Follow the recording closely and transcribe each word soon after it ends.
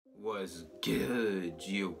What's good,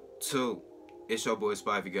 you too? It's your boy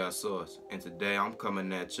Spiveygotsauce, and today I'm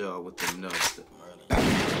coming at y'all with another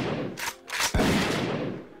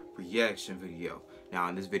reaction video. Now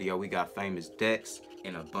in this video we got famous Dex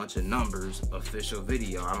and a bunch of numbers official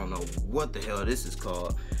video. I don't know what the hell this is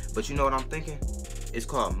called, but you know what I'm thinking? It's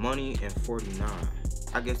called Money and 49.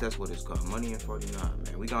 I guess that's what it's called, Money and 49,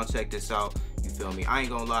 man. We gonna check this out, you feel me? I ain't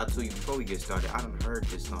gonna lie to you, before we get started, I done heard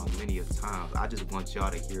this song many a times. I just want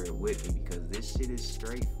y'all to hear it with me because this shit is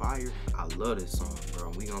straight fire. I love this song, bro.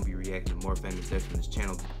 We gonna be reacting to more famous Dex on this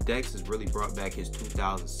channel. Dex has really brought back his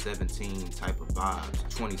 2017 type of vibes,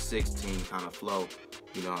 2016 kind of flow,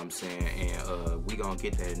 you know what I'm saying? And we gonna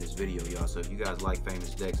get that in this video, y'all. So if you guys like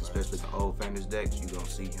famous Dex, especially the old famous Dex, you gonna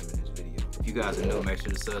see him in this video. If you guys are new, make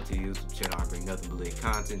sure to sub to the YouTube channel. I bring nothing but lit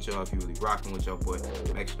content, y'all. If you really rocking with your boy,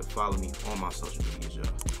 make sure to follow me on my social medias, y'all.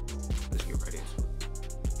 Let's get right into it.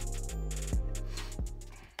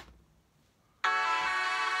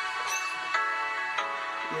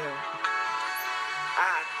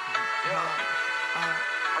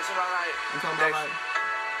 I'm talking about like,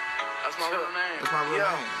 that's my real name. That's my real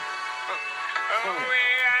name.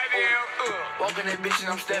 Walking that bitch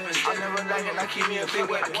and I'm stepping. I never lagging, I keep me a big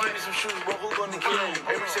weapon. Keep me some shoes, but who gonna kill me?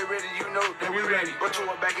 Every say ready, you know that we ready. But you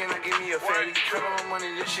walk back in, I give me a fatty. Turn on money,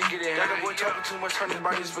 this shit get it. That boy talking too much, turn his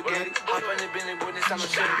body spaghetti. Hop on the Bentley, boy, this time I'm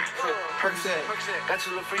shitty. Percocet, got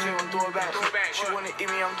your little freezer, I'm throw it back. She wanna eat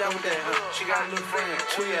me, I'm down with that. She got a little friend,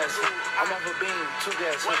 2 years. I'm off a beam, 2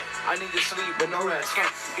 gas. I need to sleep, but no rest.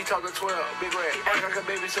 He talking 12, big red. Act like a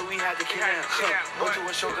baby, so we had to kill him. Go to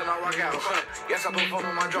a show, then I rock out. Yes, I perform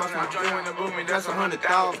on my drugs now. You in the booming, that's 100,000.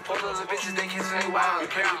 Pull those bitches, they kissing they wild.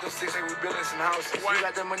 We play with those sticks like we building some houses. We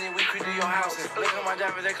got the money, we creep to your houses. Look at my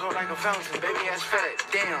diamonds, they cold like a fountain. Baby ass fat,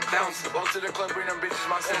 damn, bouncing. Walk to the club, bring them bitches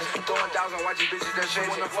myself. Throwing 1,000, watch these bitches that shit.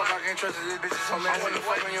 Wanna fuck, I can't trust this bitch is so mad. I wanna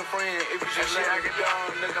fuck on your friend. If you just shit, I get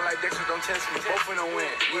down. Looking like Dexter, don't test me. Both of them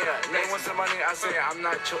win. Yeah, name one somebody, I say I'm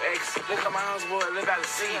not your ex. Look at my house, boy, live out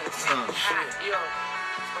the sea. Yo.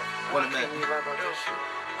 What a man. My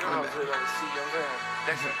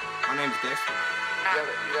name is Dexter.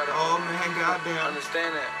 You gotta, oh man, goddamn.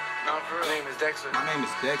 Understand that. No, for real. My name is Dexter. My name is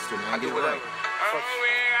Dexter, man. I do whatever.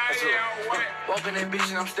 Walking that bitch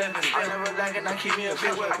and I'm stepping. I never lagging, I keep me a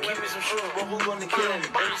bitch. I keep me some shoes, but who gonna kill me?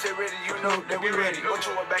 Baby say ready, you know that we ready. But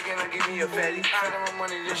you walk back in and give me a fatty. Turn on my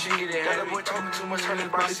money, this shit get it. That boy talking too much, turn his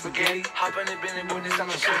body spaghetti. Hop on the Bentley, boy, this time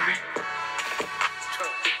I'm Chevy.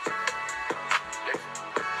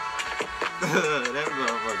 That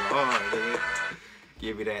motherfucker hard, nigga.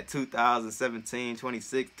 Give me that 2017,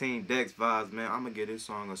 2016 Dex vibes, man. I'm gonna give this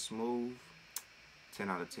song a smooth 10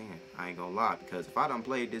 out of 10. I ain't gonna lie, because if I done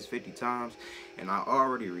played this 50 times and I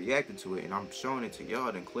already reacted to it and I'm showing it to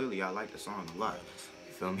y'all, then clearly I like the song a lot.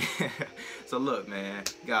 You feel me? So look, man,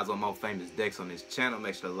 you guys want more famous Dex on this channel,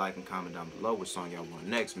 make sure to like and comment down below what song y'all want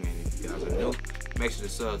next, man. If you guys are new, make sure to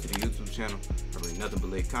sub to the YouTube channel. I bring nothing but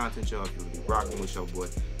lit content, y'all. If you really rocking with your boy,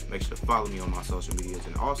 make sure to follow me on my social medias,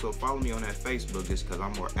 and also follow me on that Facebook just because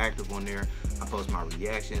I'm more active on there. I post my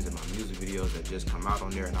reactions and my music videos that just come out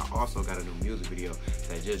on there, and I also got a new music video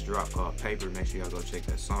that just dropped called Paper. Make sure y'all go check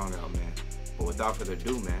that song out, man. But without further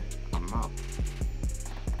ado, man, I'm out.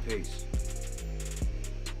 Peace.